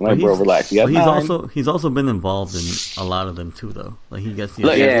 I'm like, But bro, relax. He But got 9. he's also been involved in a lot of them too, though. Like he gets the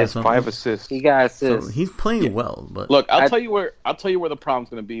Look, assists yeah, or it's something. 5 assists. He got So assists. he's playing well, but Look, I'll I- tell you where the problem's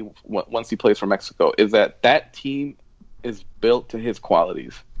going to be once he plays for Mexico is that team is built to his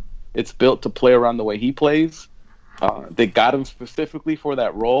qualities. It's built to play around the way he plays. They got him specifically for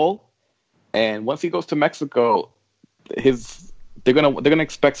that role, and once he goes to Mexico, they're gonna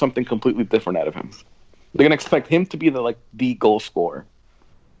expect something completely different out of him. They're gonna expect him to be the goal scorer,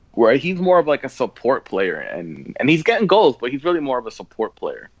 where he's more of like a support player, and he's getting goals, but he's really more of a support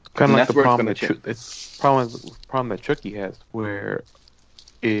player. Kind And of like that's the where it's problem gonna that change. it's problem that Chucky has, where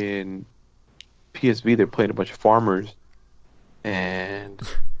in PSV they're playing a bunch of farmers, and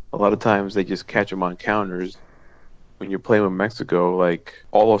a lot of times they just catch them on counters. When you're playing with Mexico, like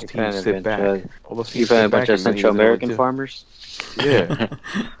all those You're teams playing a sit bunch back. of- All those You teams playing a sit back bunch of and then he Central doesn't know what American to do. farmers? Yeah,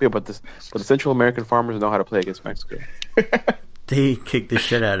 yeah, but the Central American farmers know how to play against Mexico. they kick the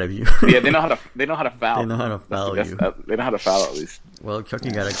shit out of you. Yeah, they know how to foul. They know how to foul you. They know how to foul at least. Well,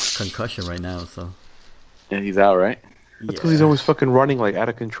 Chucky got a concussion right now, so Yeah, he's out, right? That's because he's always fucking running like out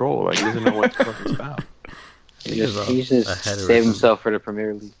of control. Like he doesn't know what to fucking stop. He He is just, a- he a just header or saved something. himself for the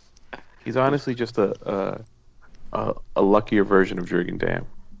Premier League. He's honestly just a luckier version of Jurgen Damm.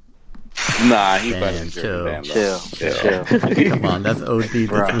 Nah, he's better Damn, than chill. Jurgen Damm, though. Chill. Come on, that's OD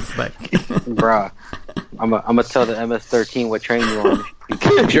Bruh. disrespect. Bruh, I'm gonna tell the MS-13 what train you on. You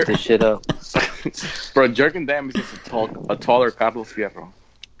can get this shit up. Bro, Jurgen Damm is just a taller Carlos Fierro.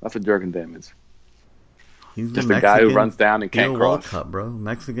 That's what Jurgen Damm is. He's Just the a guy who Mexican runs down and can't Theo cross. Walcott, bro.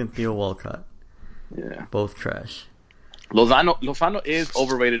 Mexican Theo Walcott. Yeah. Both trash. Lozano is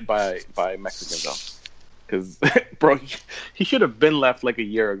overrated by Mexicans though, because bro, he should have been left like a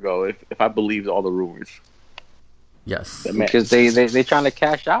year ago if I believed all the rumors. Yes. That man- Because they trying to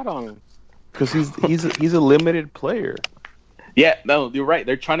cash out on him. Because he's a limited player. Yeah, no, you're right.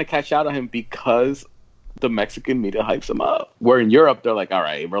 They're trying to cash out on him because the Mexican media hypes him up. Where in Europe they're like, all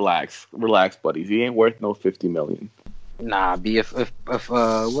right, relax, buddies. He ain't worth no $50 million. Nah, if what's the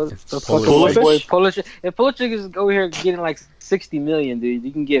Pulisic? fucking boy Pulisic? If Pulisic is over here getting like 60 million, dude,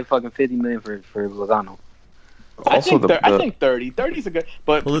 you can get fucking 50 million for Lozano. Also, I think 30. 30 is a good,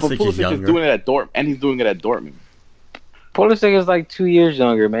 but Pulisic is Pulisic is younger. doing it at Dortmund, and he's doing it at Dortmund. Pulisic is like 2 years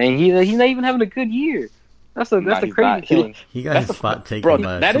younger, man. He's not even having a good year. That's the he's crazy not. thing. He got That's his spot taken Bro,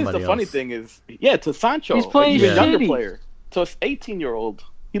 by that is somebody the funny else. thing is, yeah, to Sancho, He's playing a younger shitty. player, to an 18-year-old.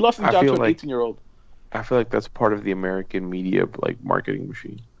 He lost his I job feel to an like- 18-year-old. I feel like that's part of the American media marketing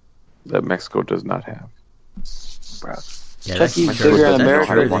machine that Mexico does not have. Bro. Yeah, that's Chucky's true. bigger in That's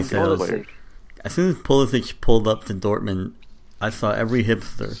America true. than Jersey sales. Pulisic. As soon as Pulisic pulled up to Dortmund, I saw every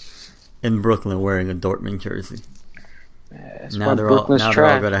hipster in Brooklyn wearing a Dortmund jersey. Yeah, that's Now why they're Brooklyn's all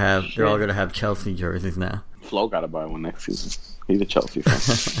trash. gonna have Chelsea jerseys now. Flo got to buy one next season. He's a Chelsea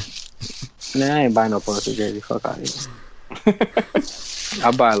fan. Man, I ain't buying no Pulisic jersey. Fuck out of here.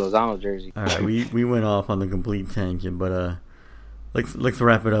 I'll buy a Lozano jersey. All right, we went off on the complete tangent, but let's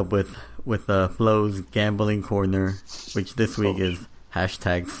wrap it up with Flo's gambling corner, which this week is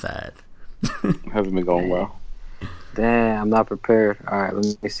 #sad. Hasn't been going well. Damn, I'm not prepared. All right,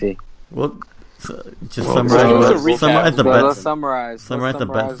 let me see. Well, just Well, summarize the Let's bets. summarize. Summarize the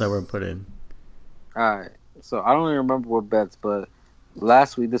bets that were put in. All right. So I don't even remember what bets, but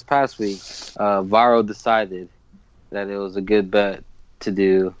this past week, Varo decided that it was a good bet to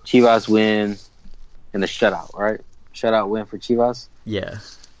do Chivas win in the shutout, right? Shutout win for Chivas, Yeah,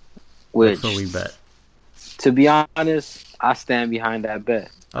 which, that's what we bet. to be honest, I stand behind that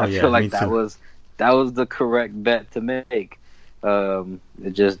bet. Oh, I yeah, feel me like that too. was the correct bet to make.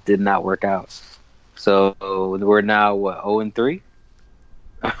 It just did not work out. So we're now 0-3.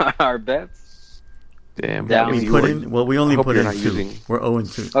 Our bets. Damn. Down. We you put were- in. Well, we only I hope put you're in not 2. using- We're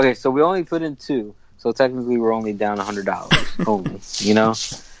 0-2. Okay, so we only put in 2. So technically, we're only down $100 only. You know,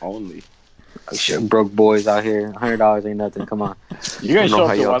 Only. Shit, broke boys out here. $100 ain't nothing. Come on. You're I gonna don't know show how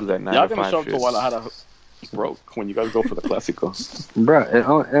up to y'all Guadalajara. do that 9 Y'all to gonna 5 show up to shit. Guadalajara. broke when you guys go for the Clásico. Bro, it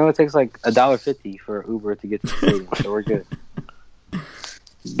only takes like $1.50 for Uber to get to the stadium, so we're good.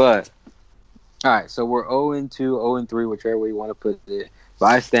 But all right, so we're 0-2, 0-3, whichever way you want to put it. But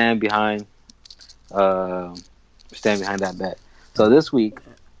I stand behind that bet. So this week,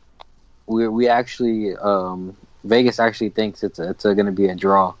 we actually Vegas actually thinks it's going to be a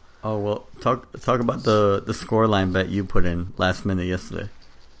draw. Oh well, talk about the scoreline bet you put in last minute yesterday.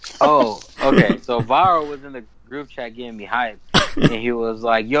 Oh, okay. So Varo was in the group chat getting me hyped, and he was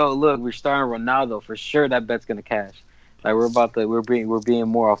like, "Yo, look, we're starting Ronaldo for sure. That bet's gonna cash. Like we're being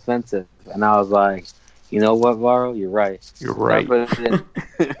more offensive." And I was like, "You know what, Varo? You're right. You're right."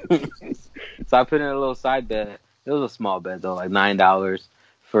 So I put in a little side bet. It was a small bet though, like $9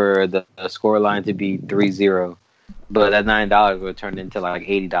 for the scoreline to be 3-0. But that $9 would have turned into like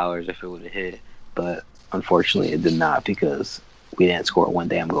 $80 if it would have hit. But unfortunately, it did not because we didn't score one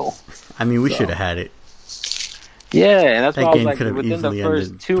damn goal. I mean, we should have had it. Yeah, and that's why I was like, could have within the easily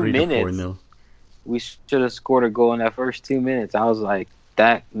first ended 2 3 to minutes, 4-0. we should have scored a goal in that first 2 minutes. I was like,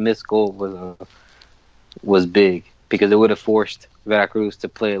 that missed goal was big because it would have forced Veracruz to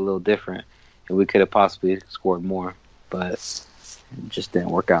play a little different, and we could have possibly scored more. But it just didn't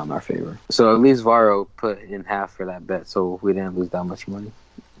work out in our favor. So at least Varo put in half for that bet, so we didn't lose that much money.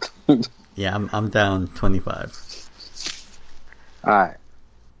 Yeah, I'm down 25. All right.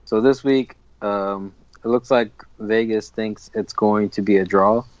 So this week, it looks like Vegas thinks it's going to be a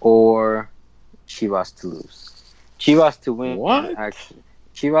draw or Chivas to lose. Chivas to win. What?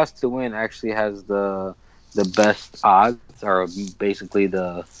 Chivas to win actually has the best odds, or basically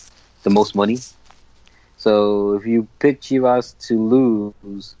the most money. So if you pick Chivas to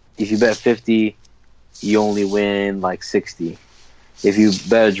lose, if you bet 50, you only win like 60. If you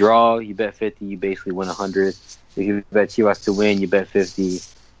bet a draw, you bet 50, you basically win 100. If you bet Chivas to win, you bet 50,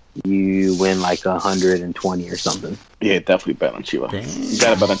 you win like 120 or something. Yeah, definitely bet on Chivas. Damn. You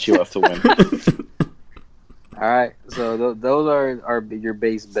gotta bet on Chivas to win. All right, so those are your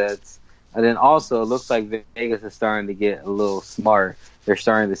base bets. And then also, it looks like Vegas is starting to get a little smart. They're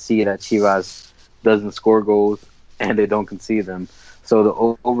starting to see that Chivas doesn't score goals and they don't concede them. So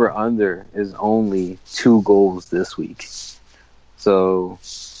the over-under is only 2 goals this week. So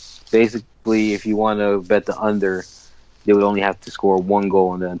basically, if you want to bet the under, they would only have to score 1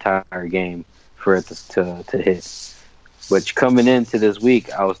 goal in the entire game for it to hit. Which coming into this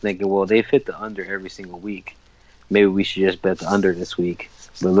week, I was thinking, well, they've hit the under every single week. Maybe we should just bet the under this week.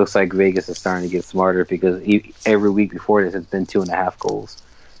 But it looks like Vegas is starting to get smarter because every week before this, it's been 2.5 goals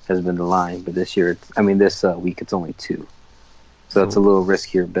has been the line. But this year, this week, it's only 2. So it's a little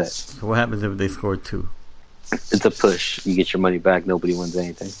riskier bet. So what happens if they score 2? It's a push. You get your money back. Nobody wins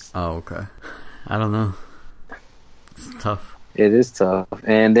anything. Oh, okay. I don't know. It's tough. It is tough.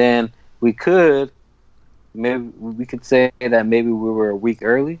 And then we could say that maybe we were a week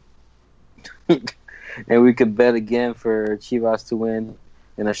early. And we could bet again for Chivas to win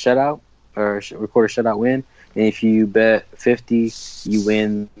in a shutout or record a shutout win. And if you bet 50, you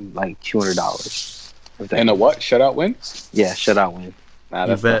win like $200. And a what? Shutout win? Yeah, shutout win. Nah, You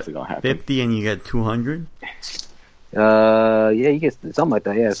that's bet definitely gonna happen. 50 and you get 200? Yeah, you get something like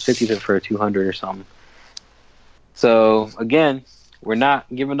that. Yeah, it's 50 for 200 or something. So again, we're not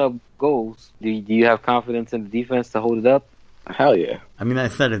giving up goals. Do you have confidence in the defense to hold it up? Hell yeah. I mean, I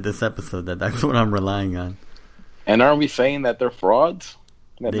said it this episode that's what I'm relying on. And aren't we saying that they're frauds?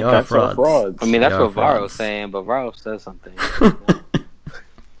 That They the are Pats frauds. I mean, that's They are what Varo's frauds. saying, but Varo says something.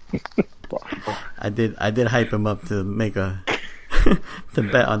 I did hype him up to make to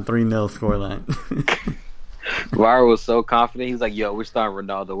bet on 3-0 scoreline. Varo was so confident. He was like, "Yo, we're starting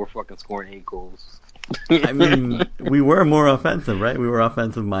Ronaldo. We're fucking scoring 8 goals." I mean, we were more offensive, right? We were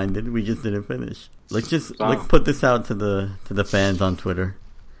offensive minded. We just didn't finish. Let's put this out to the fans on Twitter,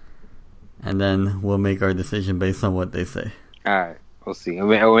 and then we'll make our decision based on what they say. All right, we'll see. Or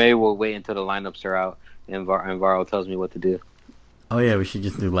maybe we'll wait until the lineups are out and Varo tells me what to do. Oh yeah, we should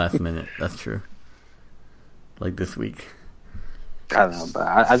just do last minute. That's true. Like this week. I don't know, but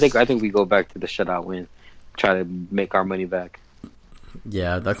I think we go back to the shutout win, try to make our money back.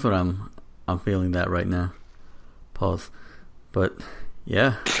 Yeah, that's what I'm feeling that right now. Pause. But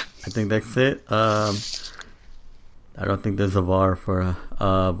yeah, I think that's it. I don't think there's a VAR for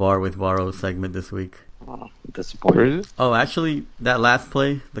a VAR with Varo segment this week. Oh, disappointed. Where is it? Oh, actually, that last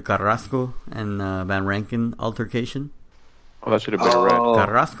play, the Carrasco and Van Rankin altercation, Oh, that should have been a red.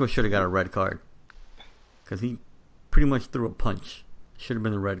 Carrasco should have got a red card because he pretty much threw a punch. Should have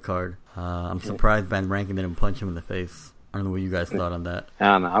been a red card. I'm surprised Van Rankin didn't punch him in the face. I don't know what you guys thought on that. I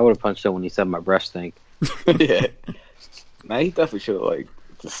don't know. I would have punched him when he said my breath stink. Yeah. Nah, he definitely should have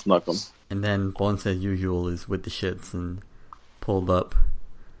just snuck him. And then Ponce, as usual, is with the shits and pulled up.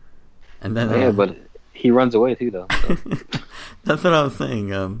 And then but he runs away too, though. So. That's what I was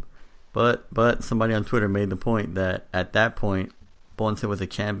saying. But somebody on Twitter made the point that at that point, Ponce was a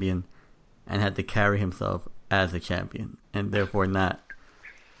champion and had to carry himself as a champion, and therefore not,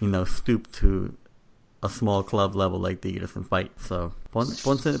 stoop to a small club level like the Edison fight. So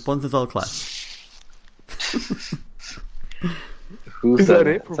Ponce is all class. Is that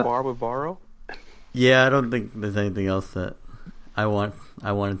it for Bar with Varro? Yeah, I don't think there's anything else that I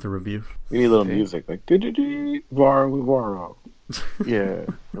wanted to review. We need a little music, like Var with Varro. Yeah,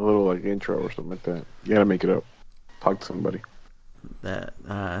 a little like intro or something like that. You gotta make it up. Talk to somebody. That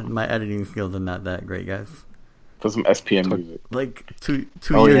my editing skills are not that great, guys. Put some SPM music. Like two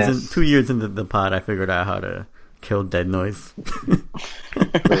yes. 2 years into the pod, I figured out how to kill dead noise.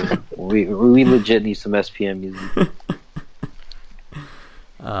 we legit need some SPM music.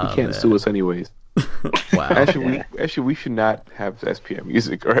 You can't sue us anyways. Wow. Actually, we should not have SPM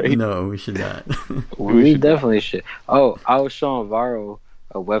music, right? No, we should not. we definitely should. Oh, I was showing Varro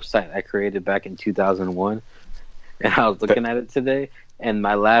a website I created back in 2001, and I was looking at it today. And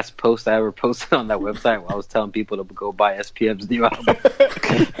my last post I ever posted on that website, I was telling people to go buy SPM's new album.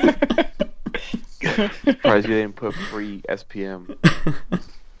 Surprised you didn't put free SPM.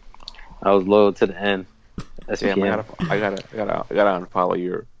 I was loyal to the end. SPM. Damn, I gotta unfollow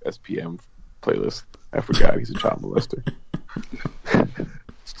your SPM playlist. I forgot he's a child molester.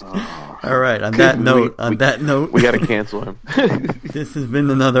 All right. On that note, we gotta cancel him. This has been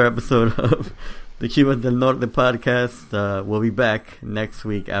another episode of the Chivas del Norte podcast. We'll be back next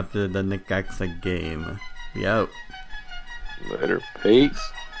week after the Necaxa game. Be out. Later.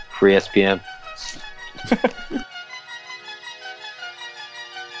 Peace. Free SPM.